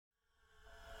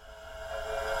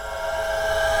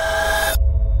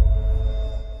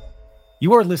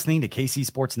You are listening to KC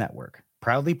Sports Network,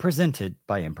 proudly presented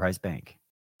by Emprise Bank.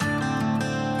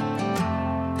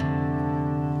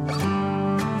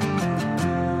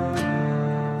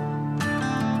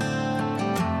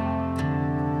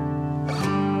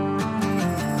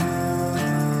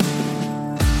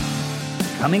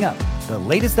 Coming up, the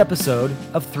latest episode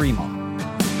of 3 Mott.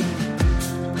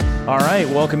 All right,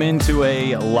 welcome into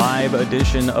a live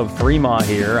edition of 3 Mott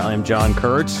here. I'm John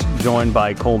Kurtz, joined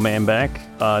by Cole Manbeck.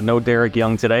 No Derek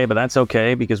Young today, but that's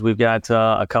okay because we've got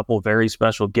a couple of very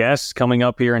special guests coming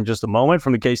up here in just a moment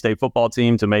from the K-State football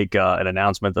team to make an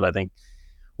announcement that I think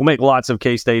will make lots of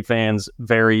K-State fans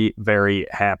very, very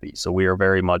happy. So we are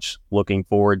very much looking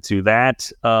forward to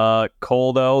that.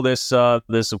 Cole, though, this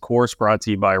of course brought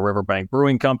to you by Riverbank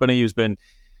Brewing Company, who's been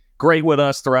great with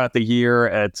us throughout the year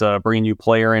at bringing you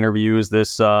player interviews,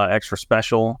 this extra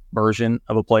special version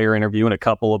of a player interview and a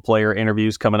couple of player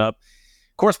interviews coming up.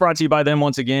 Of course, brought to you by them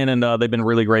once again, and they've been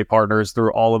really great partners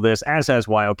through all of this, as has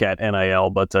Wildcat NIL,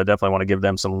 but definitely want to give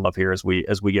them some love here as we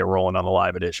get rolling on the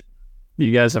live edition.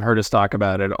 You guys have heard us talk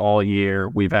about it all year.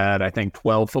 We've had, I think,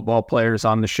 12 football players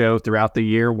on the show throughout the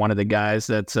year. One of the guys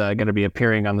that's going to be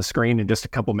appearing on the screen in just a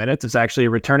couple minutes is actually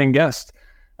a returning guest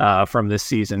from this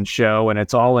season's show, and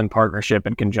it's all in partnership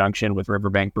and conjunction with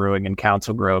Riverbank Brewing and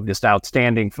Council Grove. Just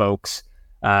outstanding folks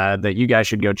that you guys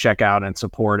should go check out and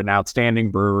support. An outstanding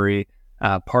brewery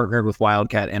partnered with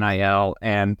Wildcat NIL.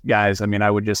 And guys, I mean,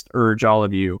 I would just urge all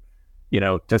of you,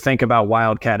 to think about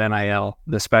Wildcat NIL,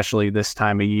 especially this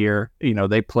time of year.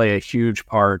 They play a huge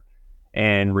part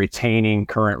in retaining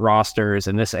current rosters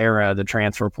in this era, the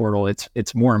transfer portal.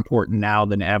 It's more important now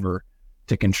than ever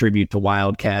to contribute to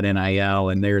Wildcat NIL,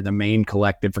 and they're the main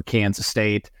collective for Kansas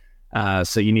State.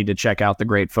 So you need to check out the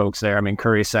great folks there. I mean,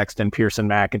 Curry Sexton, Pearson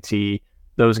McAtee,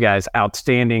 those guys,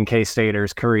 outstanding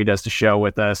K-Staters. Curry does the show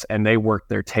with us, and they work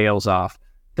their tails off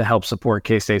to help support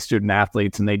K-State student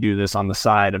athletes, and they do this on the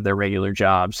side of their regular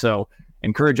job. So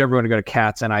encourage everyone to go to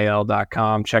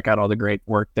catsnil.com, check out all the great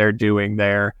work they're doing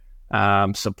there.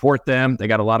 Support them. They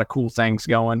got a lot of cool things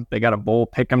going. They got a bowl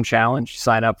pick'em challenge.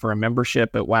 Sign up for a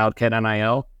membership at Wildcat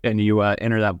NIL, and you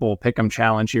enter that bowl pick'em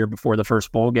challenge here before the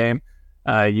first bowl game.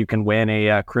 You can win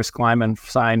a Chris Kleiman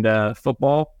signed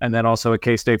football, and then also a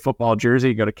K-State football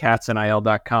jersey. Go to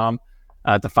catsnil.com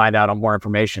to find out on more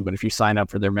information. But if you sign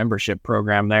up for their membership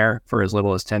program there for as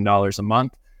little as $10 a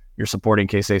month, you're supporting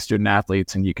K-State student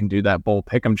athletes, and you can do that bowl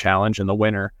pick'em challenge, and the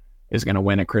winner is going to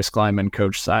win a Chris Kleiman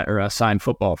signed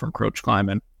football from Coach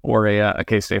Kleiman or a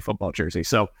K-State football jersey.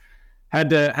 So had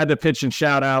to pitch and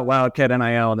shout out Wildcat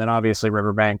NIL, and then obviously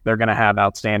Riverbank. They're going to have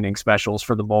outstanding specials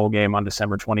for the bowl game on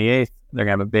December 28th. They're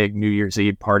going to have a big New Year's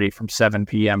Eve party from 7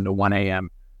 p.m. to 1 a.m.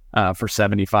 For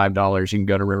 $75. You can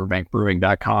go to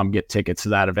riverbankbrewing.com, get tickets to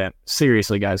that event.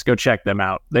 Seriously, guys, go check them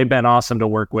out. They've been awesome to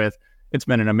work with. It's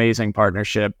been an amazing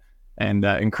partnership. And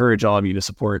encourage all of you to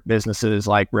support businesses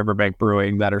like Riverbank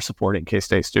Brewing that are supporting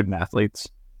K-State student athletes.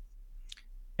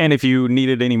 And if you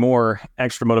needed any more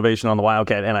extra motivation on the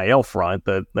Wildcat NIL front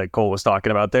that Cole was talking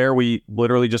about there, we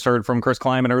literally just heard from Chris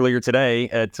Kleiman earlier today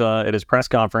at his press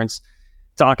conference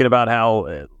talking about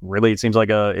how really it seems like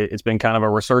it's been kind of a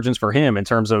resurgence for him in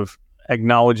terms of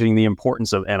acknowledging the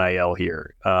importance of NIL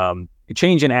here. A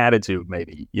change in attitude,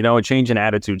 maybe, a change in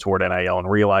attitude toward NIL and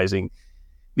realizing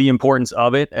the importance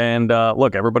of it. And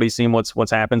look, everybody's seen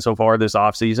what's happened so far this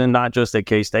offseason, not just at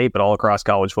K-State, but all across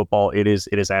college football. It is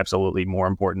absolutely more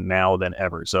important now than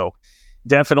ever. So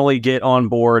definitely get on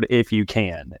board if you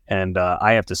can. And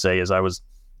I have to say, as I was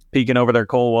peeking over there,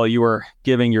 Cole, while you were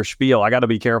giving your spiel, I got to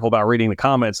be careful about reading the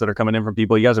comments that are coming in from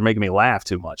people. You guys are making me laugh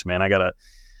too much, man. I gotta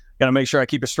make sure I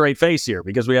keep a straight face here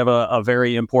because we have a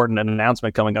very important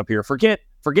announcement coming up here. Forget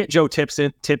Joe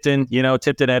Tipton, Tipton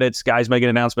Edits, guys making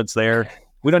announcements there.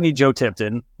 We don't need Joe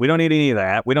Tipton. We don't need any of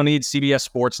that. We don't need CBS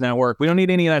Sports Network. We don't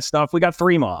need any of that stuff. We got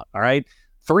 3 Mott, all right?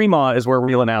 3 Mott is where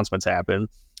real announcements happen,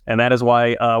 and that is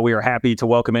why we are happy to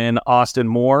welcome in Austin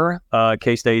Moore,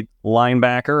 K-State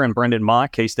linebacker, and Brendan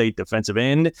Mott, K-State defensive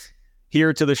end,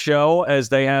 here to the show as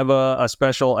they have a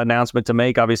special announcement to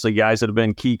make. Obviously, guys that have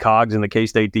been key cogs in the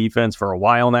K-State defense for a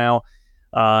while now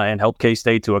and helped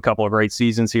K-State to a couple of great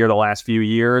seasons here the last few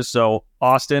years. So,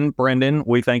 Austin, Brendan,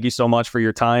 we thank you so much for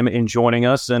your time in joining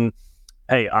us. And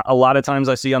hey, a lot of times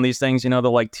I see on these things, they'll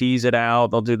like tease it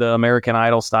out. They'll do the American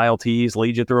Idol style tease,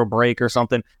 lead you through a break or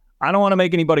something. I don't want to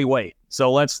make anybody wait.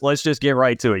 So let's just get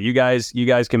right to it. You guys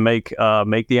can make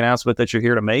the announcement that you're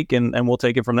here to make, and we'll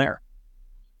take it from there.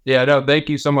 Yeah, no, thank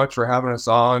you so much for having us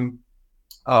on.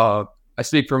 I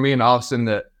speak for me and Austin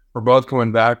that we're both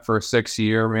coming back for a 6th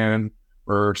year, man.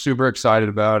 We're super excited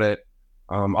about it.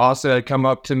 Austin had come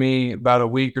up to me about a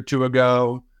week or two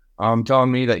ago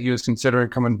telling me that he was considering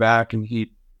coming back, and he'd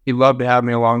love to have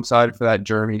me alongside for that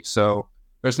journey. So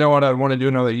there's no one I'd want to do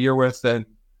another year with than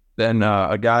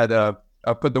a guy that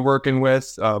I put the work in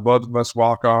with. Both of us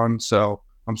walk on, so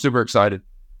I'm super excited.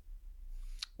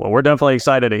 Well, we're definitely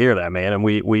excited to hear that, man, and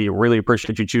we really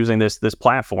appreciate you choosing this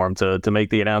platform to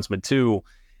make the announcement too.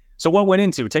 So what went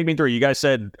into? Take me through. You guys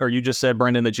said, or you just said,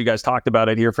 Brendan, that you guys talked about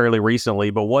it here fairly recently.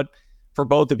 But what, for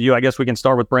both of you, I guess we can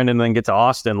start with Brendan and then get to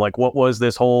Austin. Like, what was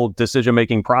this whole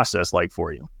decision-making process like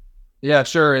for you? Yeah,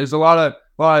 sure. It's a lot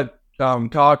of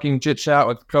talking, chit chat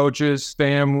with coaches,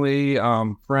 family,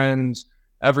 friends,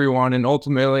 everyone, and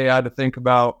ultimately I had to think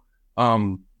about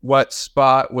what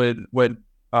spot would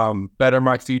better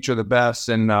my future the best.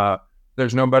 And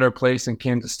there's no better place than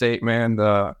Kansas State, man.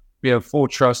 We have full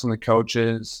trust in the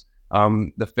coaches.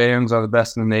 The fans are the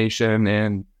best in the nation,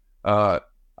 and I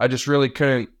just really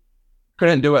couldn't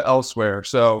do it elsewhere.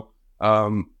 So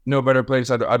no better place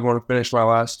I'd want to finish my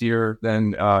last year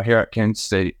than here at Kansas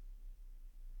State.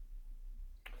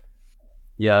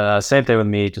 Yeah, same thing with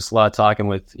me. Just a lot of talking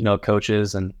with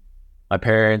coaches and my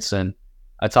parents, and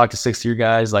I talked to sixth-year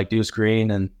guys like Deuce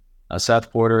Green and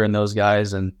Seth Porter and those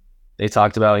guys, and they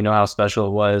talked about how special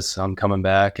it was coming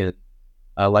back. And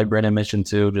like Brendan mentioned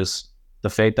too, just the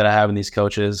faith that I have in these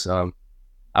coaches.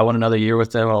 I want another year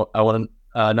with them. I want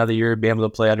another year to be able to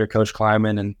play under Coach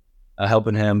Kleiman and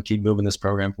helping him keep moving this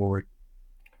program forward.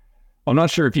 I'm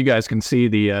not sure if you guys can see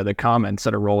the comments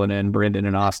that are rolling in, Brendan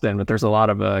and Austin, but there's a lot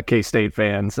of K-State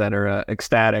fans that are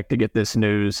ecstatic to get this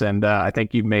news, and I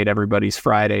think you've made everybody's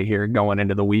Friday here going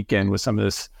into the weekend with some of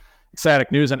this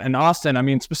ecstatic news. And Austin, I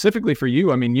mean, specifically for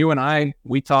you, I mean, you and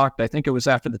we talked, I think it was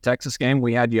after the Texas game,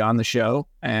 we had you on the show,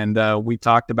 and we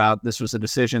talked about this was a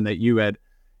decision that you had,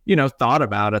 thought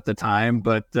about at the time,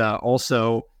 but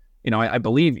also, I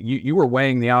believe you were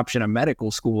weighing the option of medical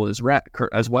school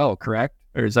as well, correct?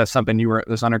 Or is that something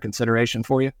was under consideration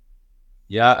for you?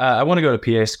 Yeah, I want to go to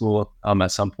PA school at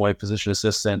some point, physician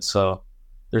assistant. So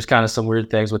there's kind of some weird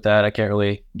things with that. I can't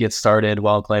really get started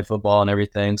while playing football and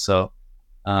everything. So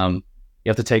you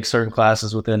have to take certain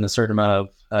classes within a certain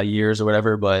amount of years or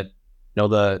whatever. But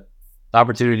the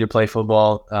opportunity to play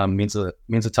football means a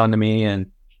ton to me. And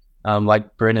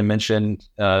like Brendan mentioned,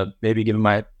 maybe giving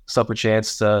myself a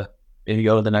chance to maybe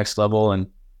go to the next level. And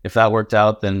if that worked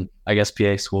out, then I guess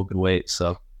PA school could wait.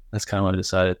 So that's kind of what I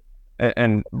decided.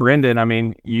 And Brendan, I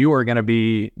mean, you are going to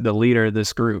be the leader of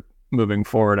this group moving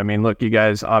forward. I mean, look, you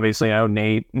guys obviously know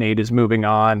Nate is moving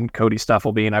on. Cody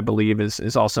Stufflebean, I believe,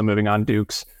 is also moving on.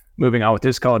 Duke's moving on with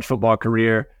his college football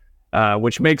career,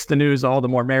 which makes the news all the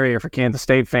more merrier for Kansas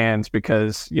State fans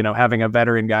because, having a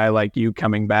veteran guy like you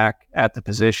coming back at the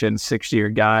position, 6-year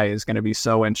guy, is going to be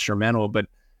so instrumental. But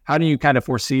how do you kind of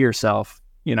foresee yourself,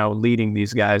 leading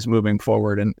these guys moving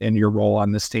forward in your role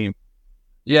on this team?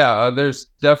 Yeah, there's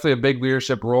definitely a big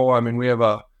leadership role. I mean, we have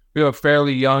a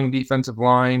fairly young defensive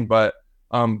line, but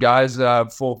guys that I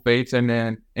have full faith in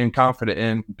and confident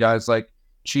in. Guys like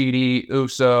Chidi,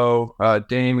 Uso,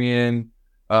 Damian,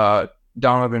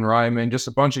 Donovan Ryman, just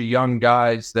a bunch of young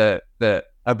guys that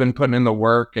have been putting in the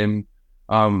work. And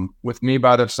with me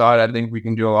by their side, I think we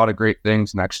can do a lot of great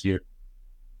things next year.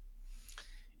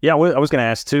 Yeah, I was going to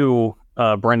ask too,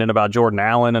 Brendan, about Jordan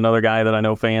Allen, another guy that I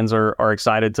know fans are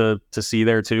excited to see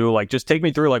there too. Like, just take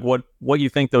me through like what you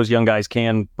think those young guys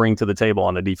can bring to the table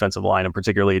on the defensive line, and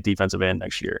particularly at defensive end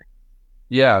next year.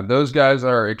 Yeah, those guys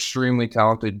are extremely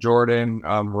talented. Jordan,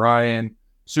 Ryan,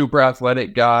 super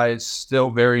athletic guys,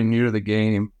 still very new to the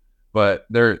game, but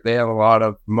they have a lot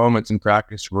of moments in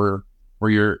practice where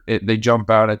they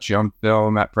jump out at you on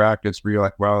film at practice where you're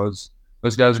like, wow,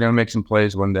 those guys are going to make some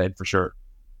plays one day for sure.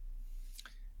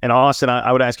 And Austin,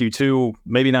 I would ask you too,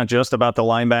 maybe not just about the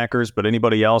linebackers, but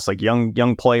anybody else, like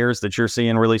young players that you're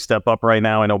seeing really step up right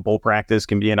now. I know bowl practice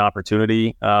can be an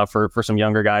opportunity for some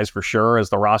younger guys for sure,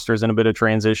 as the roster is in a bit of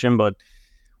transition. But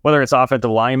whether it's offensive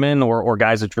linemen or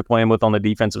guys that you're playing with on the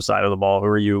defensive side of the ball, who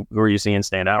are you seeing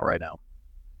stand out right now?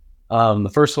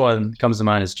 The first one comes to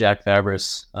mind is Jack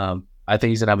Fabris. I think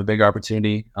he's gonna have a big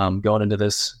opportunity going into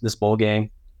this bowl game.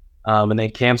 And then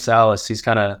Cam Salas, he's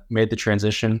kind of made the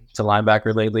transition to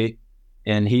linebacker lately,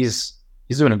 and he's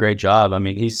doing a great job. I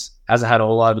mean, hasn't had a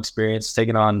whole lot of experience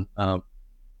taking on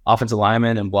offensive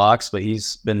linemen and blocks, but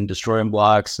he's been destroying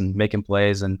blocks and making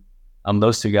plays, and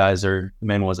those two guys are the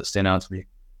main ones that stand out to me.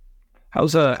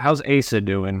 How's Asa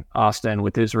doing, Austin,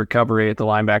 with his recovery at the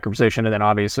linebacker position? And then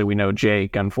obviously we know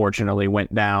Jake, unfortunately,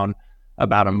 went down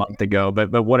about a month ago.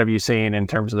 But what have you seen in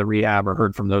terms of the rehab or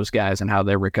heard from those guys and how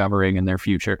they're recovering in their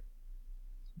future?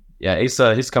 Yeah,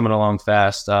 Asa, he's coming along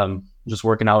fast. Just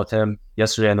working out with him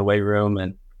yesterday in the weight room,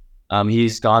 and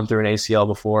he's gone through an ACL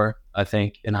before. I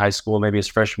think, in high school, maybe his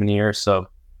freshman year. So,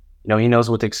 he knows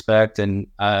what to expect. And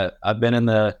I've been in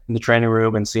the training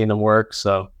room and seen him work.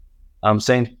 So,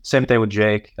 same thing with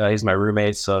Jake. He's my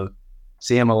roommate, so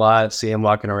see him a lot, see him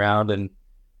walking around. And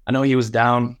I know he was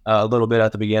down a little bit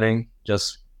at the beginning.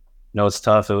 Just, it's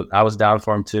tough. I was down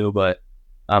for him too, but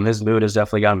his mood has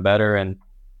definitely gotten better, and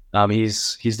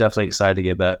he's definitely excited to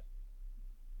get back.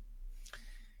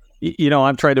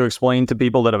 I've tried to explain to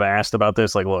people that have asked about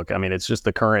this, like, look, I mean, it's just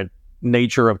the current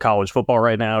nature of college football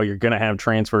right now. You're going to have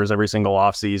transfers every single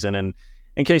offseason,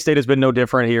 and K-State has been no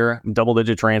different here,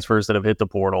 double-digit transfers that have hit the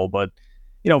portal. But,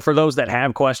 for those that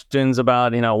have questions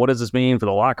about, what does this mean for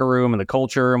the locker room and the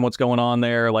culture and what's going on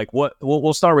there, like,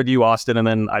 we'll start with you, Austin, and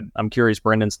then I'm curious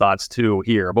Brendan's thoughts too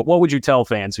here. But what would you tell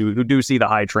fans who do see the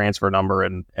high transfer number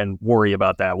and worry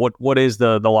about that? What is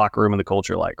the locker room and the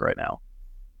culture like right now?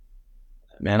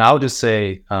 Man, I would just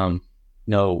say,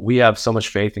 we have so much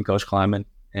faith in Coach Kleiman,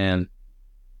 and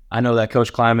I know that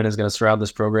Coach Kleiman is going to surround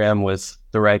this program with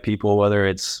the right people, whether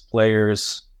it's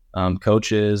players,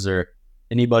 coaches, or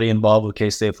anybody involved with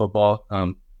K-State football.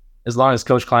 As long as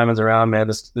Coach Kleiman's around, man,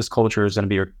 this culture is going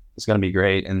to be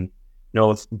great. And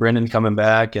with Brendan coming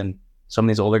back and some of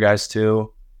these older guys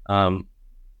too, we're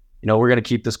going to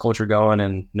keep this culture going,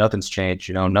 and nothing's changed.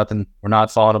 We're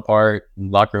not falling apart. The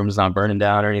locker room is not burning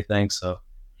down or anything. So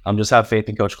just have faith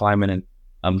in Coach Kleiman, and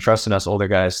I'm trusting us older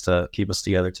guys to keep us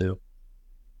together too.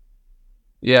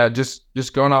 Yeah,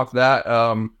 just going off that,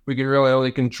 we can really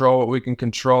only control what we can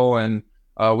control, and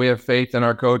we have faith in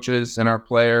our coaches and our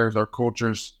players. Our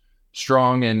culture's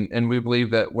strong, and we believe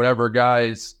that whatever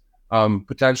guys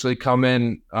potentially come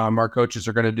in, our coaches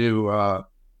are going to do.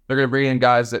 They're going to bring in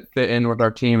guys that fit in with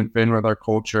our team and fit in with our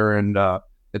culture, and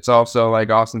it's also, like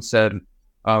Austin said,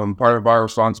 part of our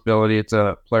responsibility. It's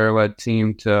a player-led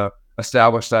team to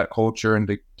establish that culture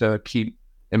and to keep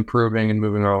improving and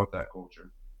moving on with that culture.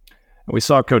 We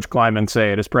saw Coach Kleiman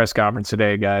say at his press conference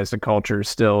today, guys, the culture is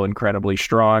still incredibly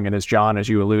strong. And as John, as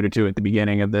you alluded to at the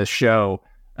beginning of this show,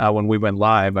 when we went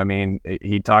live, I mean,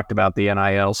 he talked about the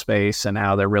NIL space and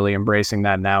how they're really embracing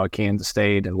that now at Kansas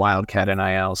State and Wildcat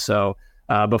NIL. So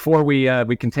before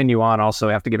we continue on, also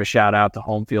have to give a shout out to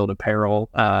Home Field Apparel.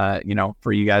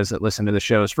 For you guys that listen to the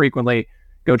shows frequently,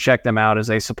 go check them out as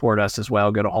they support us as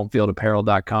well. Go to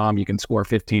homefieldapparel.com. You can score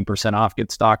 15% off,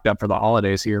 get stocked up for the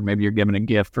holidays here. Maybe you're giving a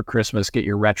gift for Christmas, get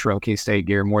your retro K-State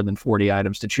gear, more than 40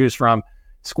 items to choose from.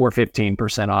 Score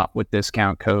 15% off with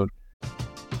discount code.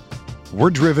 We're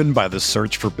driven by the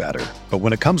search for better. But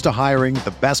when it comes to hiring,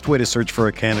 the best way to search for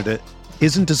a candidate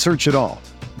isn't to search at all.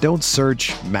 Don't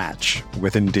search, match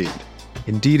with Indeed.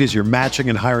 Indeed is your matching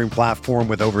and hiring platform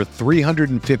with over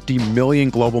 350 million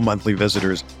global monthly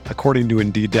visitors, according to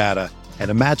Indeed data,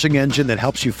 and a matching engine that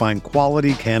helps you find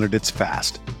quality candidates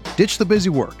fast. Ditch the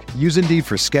busy work. Use Indeed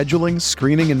for scheduling,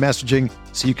 screening, and messaging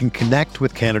so you can connect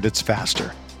with candidates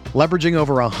faster. Leveraging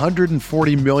over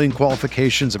 140 million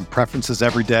qualifications and preferences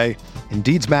every day,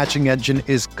 Indeed's matching engine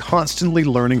is constantly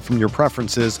learning from your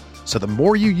preferences, so the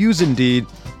more you use Indeed,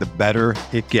 the better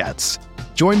it gets.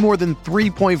 Join more than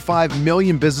 3.5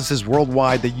 million businesses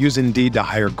worldwide that use Indeed to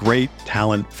hire great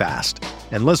talent fast.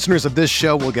 And listeners of this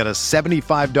show will get a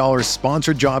 $75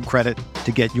 sponsored job credit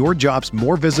to get your jobs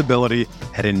more visibility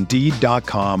at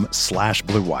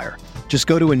Indeed.com/Blue Wire. Just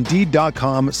go to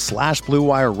Indeed.com/Blue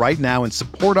Wire right now and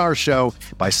support our show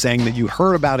by saying that you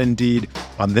heard about Indeed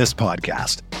on this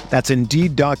podcast. That's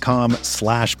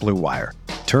Indeed.com/Blue Wire.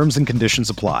 Terms and conditions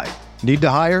apply. Need to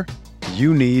hire?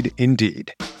 You need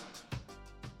Indeed.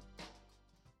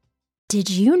 Did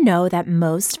you know that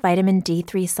most vitamin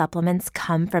D3 supplements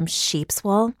come from sheep's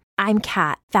wool? I'm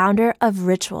Kat, founder of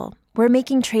Ritual. We're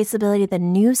making traceability the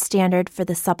new standard for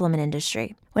the supplement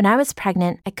industry. When I was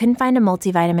pregnant, I couldn't find a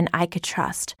multivitamin I could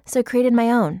trust, so I created my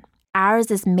own.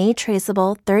 Ours is made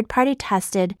traceable, third-party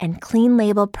tested, and clean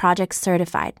label project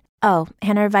certified. Oh,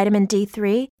 and our vitamin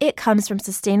D3? It comes from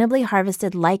sustainably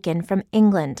harvested lichen from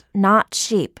England, not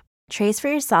sheep. Trace for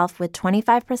yourself with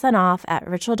 25% off at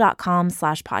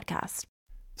ritual.com/podcast.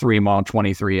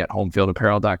 3mall23 at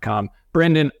homefieldapparel.com.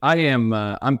 Brendan,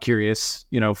 I'm curious,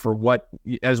 for what,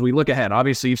 as we look ahead,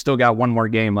 obviously you've still got one more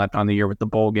game left on the year with the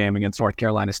bowl game against North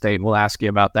Carolina State. And we'll ask you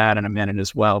about that in a minute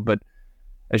as well. But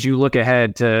as you look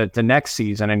ahead to next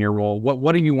season and your role,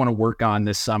 what do you want to work on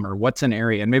this summer? What's an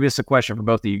area, and maybe it's a question for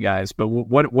both of you guys, but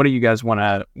what do you guys want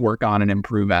to work on and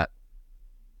improve at?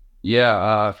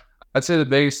 Yeah, I'd say the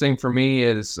biggest thing for me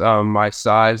is my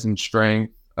size and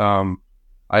strength.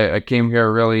 I came here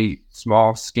a really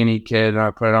small, skinny kid, and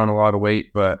I put on a lot of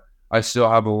weight, but I still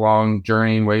have a long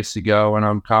journey and ways to go, and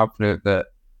I'm confident that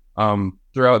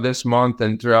throughout this month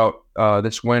and throughout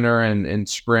this winter and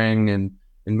spring and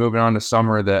and moving on to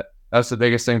summer, that's the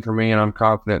biggest thing for me. And I'm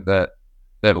confident that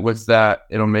with that,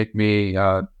 it'll make me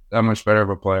that much better of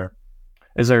a player.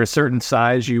 Is there a certain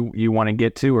size you want to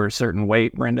get to, or a certain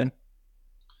weight, Brendan?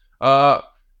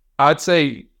 I'd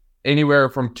say anywhere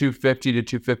from 250 to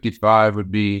 255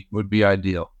 would be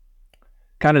ideal.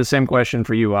 Kind of the same question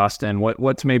for you, Austin.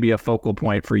 What's maybe a focal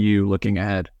point for you looking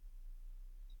ahead?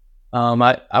 I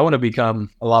want to become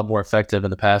a lot more effective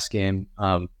in the pass game.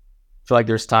 I feel like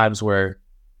there's times where,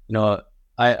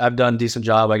 I've done a decent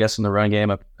job, I guess, in the run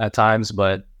game at times,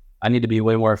 but I need to be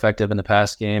way more effective in the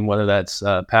pass game, whether that's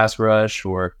pass rush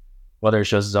or whether it's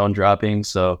just zone dropping.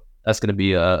 So that's going to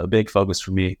be a big focus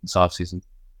for me this offseason.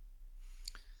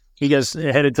 You guys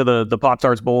headed to the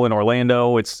Pop-Tarts Bowl in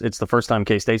Orlando. It's the first time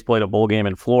K-State's played a bowl game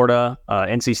in Florida.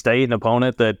 NC State, an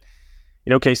opponent that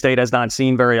K-State has not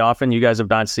seen very often. You guys have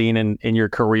not seen in your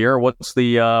career. What's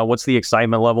the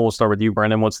excitement level? We'll start with you,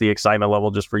 Brendan. What's the excitement level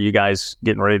just for you guys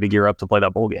getting ready to gear up to play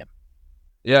that bowl game?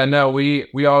 Yeah, no,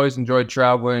 we always enjoyed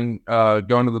traveling,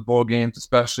 going to the bowl games,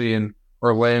 especially in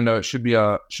Orlando. It should be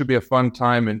a fun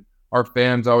time, and our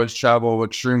fans always travel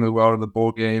extremely well to the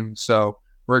bowl game. So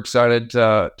we're excited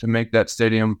to make that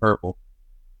stadium purple.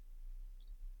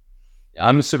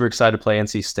 I'm super excited to play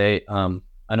NC State.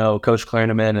 I know Coach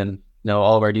Clarneman and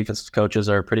all of our defensive coaches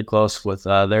are pretty close with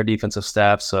their defensive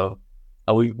staff. So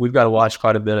we've got to watch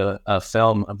quite a bit of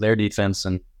film of their defense,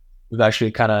 and we've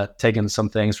actually kind of taken some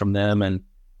things from them and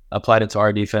applied it to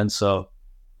our defense. So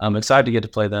I'm excited to get to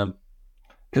play them.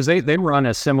 Because they run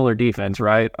a similar defense,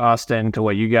 right, Austin, to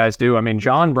what you guys do. I mean,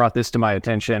 John brought this to my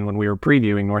attention when we were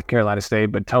previewing North Carolina State,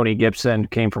 but Tony Gibson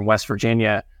came from West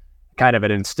Virginia, kind of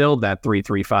had instilled that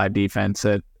 3-3-5 defense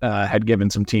that had given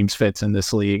some teams fits in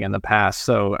this league in the past.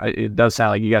 So it does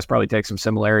sound like you guys probably take some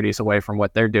similarities away from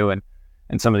what they're doing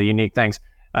and some of the unique things.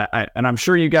 And I'm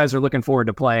sure you guys are looking forward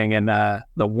to playing in the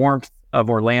warmth of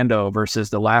Orlando versus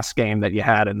the last game that you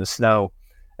had in the snow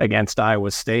against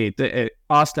Iowa State.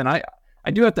 Austin, I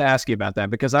do have to ask you about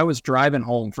that, because I was driving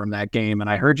home from that game and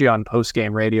I heard you on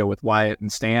post-game radio with Wyatt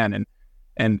and Stan,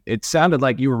 and it sounded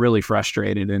like you were really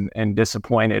frustrated and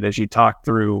disappointed as you talked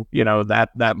through,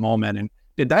 that moment. And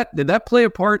did that play a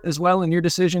part as well in your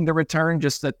decision to return,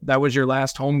 just that was your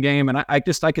last home game? And I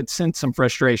could sense some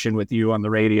frustration with you on the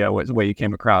radio the way you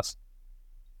came across.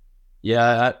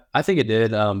 Yeah, I think it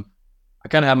did. I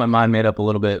kind of had my mind made up a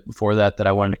little bit before that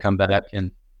I wanted to come back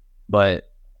but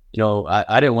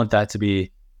I didn't want that to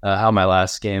be how my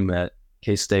last game at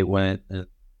K-State went.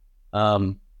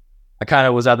 And, I kind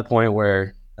of was at the point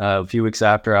where a few weeks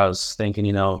after I was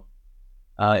thinking,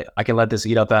 I can let this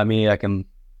eat up at me. I can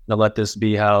let this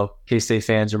be how K-State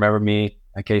fans remember me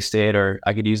at K-State, or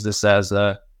I could use this as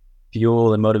a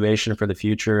fuel and motivation for the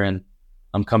future. And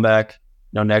come back,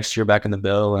 next year back in the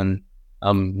Bill and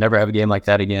never have a game like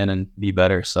that again and be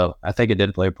better. So I think it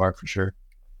did play a part for sure.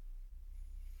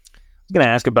 Going to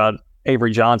ask about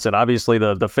Avery Johnson. Obviously,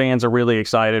 the fans are really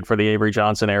excited for the Avery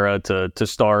Johnson era to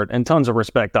start, and tons of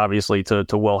respect, obviously, to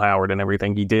Will Howard and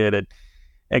everything he did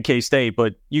at K-State.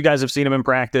 But you guys have seen him in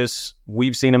practice.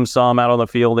 We've seen him some out on the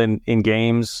field in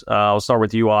games. I'll start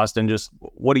with you, Austin. Just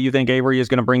what do you think Avery is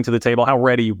going to bring to the table? How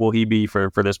ready will he be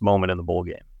for this moment in the bowl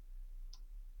game?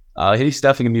 He's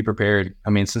definitely going to be prepared. I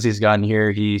mean, since he's gotten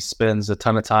here, he spends a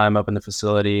ton of time up in the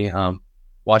facility,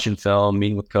 watching film,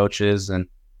 meeting with coaches, and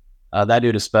that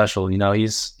dude is special.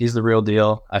 He's the real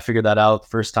deal. I figured that out the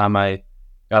first time I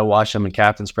got to watch him in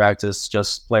captain's practice,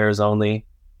 just players only.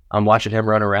 I'm watching him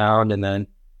run around, and then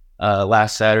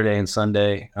last Saturday and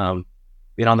Sunday,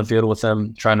 being on the field with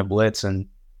him, trying to blitz, and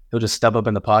he'll just step up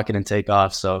in the pocket and take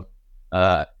off. So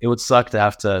it would suck to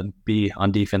have to be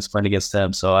on defense playing against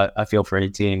him. So I feel for any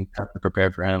team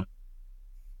prepared for him.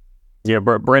 Yeah,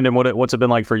 Brendan, what's it been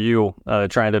like for you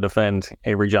trying to defend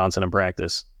Avery Johnson in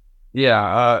practice? Yeah,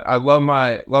 I love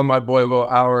my boy Will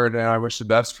Howard, and I wish the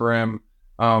best for him.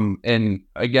 And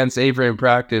against Avery in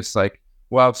practice, like,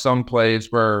 we'll have some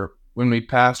plays where when we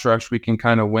pass rush, we can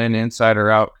kind of win inside or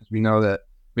out because we know that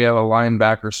we have a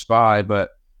linebacker spy. But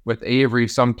with Avery,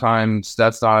 sometimes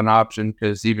that's not an option,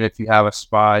 because even if you have a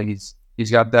spy, he's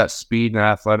got that speed and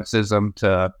athleticism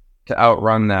to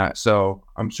outrun that. So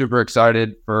I'm super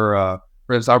excited for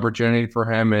this opportunity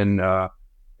for him, and I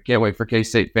can't wait for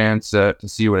K-State fans to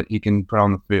see what he can put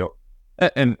on the field.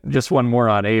 And just one more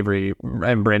on Avery,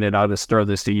 and Brendan, I'll just throw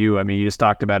this to you. I mean, you just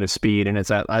talked about his speed and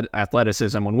his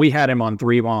athleticism. When we had him on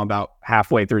 3-ball about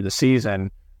halfway through the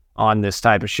season on this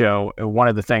type of show, one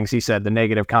of the things he said, the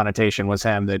negative connotation was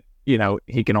him that,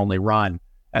 he can only run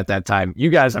at that time. You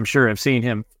guys, I'm sure, have seen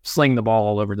him sling the ball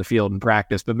all over the field in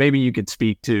practice, but maybe you could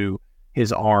speak to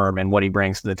his arm and what he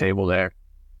brings to the table there.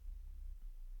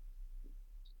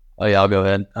 Oh yeah, I'll go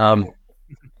ahead.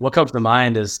 What comes to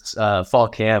mind is fall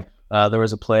camp. There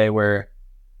was a play where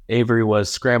Avery was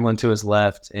scrambling to his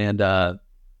left, and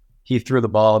he threw the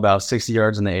ball about 60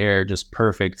 yards in the air, just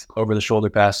perfect over the shoulder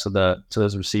pass to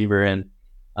his receiver.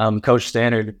 And Coach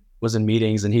Standard was in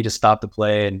meetings, and he just stopped the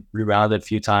play and rebounded a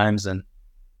few times, and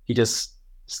he just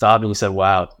stopped and he said,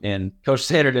 "Wow." And Coach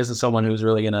Standard isn't someone who's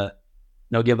really gonna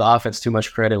give the offense too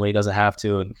much credit when he doesn't have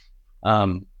to.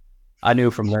 And I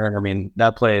knew from there. I mean,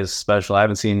 that play is special. I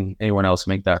haven't seen anyone else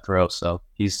make that throw, so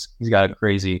he's got a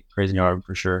crazy arm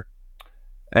for sure.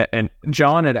 And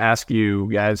John had asked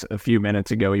you guys a few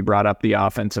minutes ago, he brought up the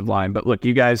offensive line. But look,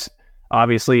 you guys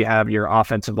obviously have your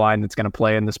offensive line that's going to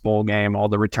play in this bowl game, all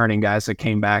the returning guys that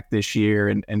came back this year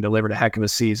and delivered a heck of a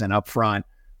season up front.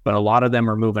 But a lot of them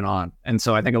are moving on. And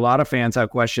so I think a lot of fans have a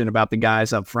question about the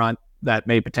guys up front that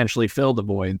may potentially fill the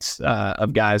voids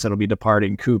of guys that'll be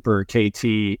departing, Cooper,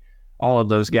 KT, all of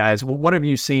those guys. Well, what have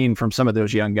you seen from some of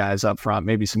those young guys up front?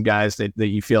 Maybe some guys that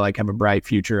you feel like have a bright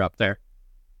future up there?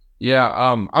 Yeah,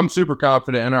 I'm super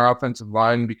confident in our offensive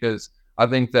line because I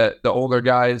think that the older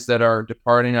guys that are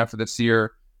departing after this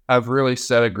year have really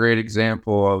set a great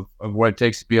example of what it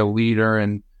takes to be a leader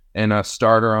and a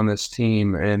starter on this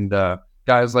team. And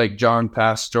guys like John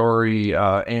Pastore,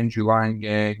 Andrew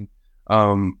Leingang,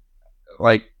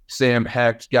 like Sam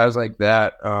Hecht, guys like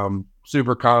that,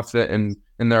 super confident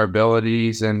in their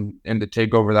abilities and to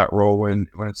take over that role when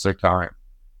it's their time.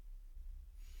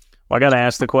 Well, I got to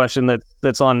ask the question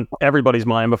that's on everybody's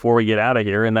mind before we get out of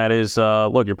here, and that is,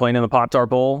 look, you're playing in the Pop-Tart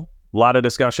Bowl. A lot of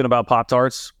discussion about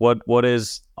Pop-Tarts. What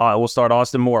is, we'll start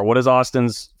Austin Moore. What is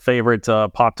Austin's favorite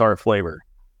Pop-Tart flavor?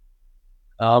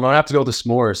 I'm going to have to go with the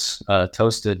s'mores,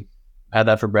 toasted. Had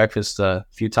that for breakfast a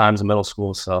few times in middle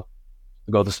school, so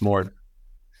I'll go with the s'more.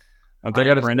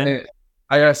 Okay, Brendan?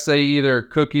 I got to say either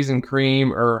cookies and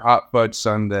cream or hot fudge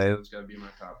sundae. Those got to be my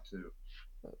top two.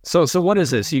 So what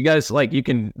is this? You guys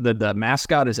the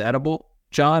mascot is edible,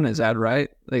 John? Is that right?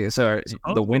 So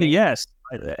the winning? Yes.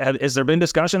 Has there been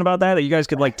discussion about that you guys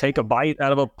could take a bite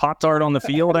out of a Pop-Tart on the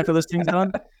field after this thing's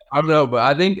done? I don't know, but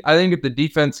I think if the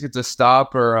defense gets a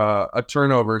stop or a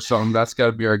turnover or something, that's got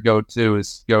to be our go-to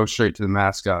is go straight to the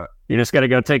mascot. You just got to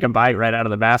go take a bite right out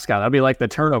of the mascot. That'd be like the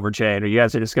turnover chain, or you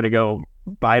guys are just going to go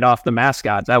bite off the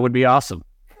mascot. That would be awesome.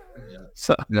 Yeah.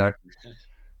 So, exactly.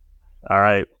 All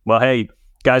right. Well, hey,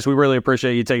 guys, we really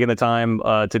appreciate you taking the time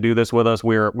to do this with us.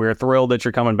 We're thrilled that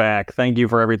you're coming back. Thank you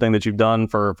for everything that you've done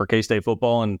for K-State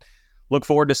football, and look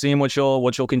forward to seeing what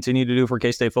you'll continue to do for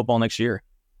K-State football next year.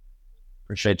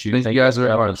 Appreciate you. Thank you guys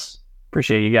very much.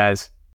 Appreciate you guys.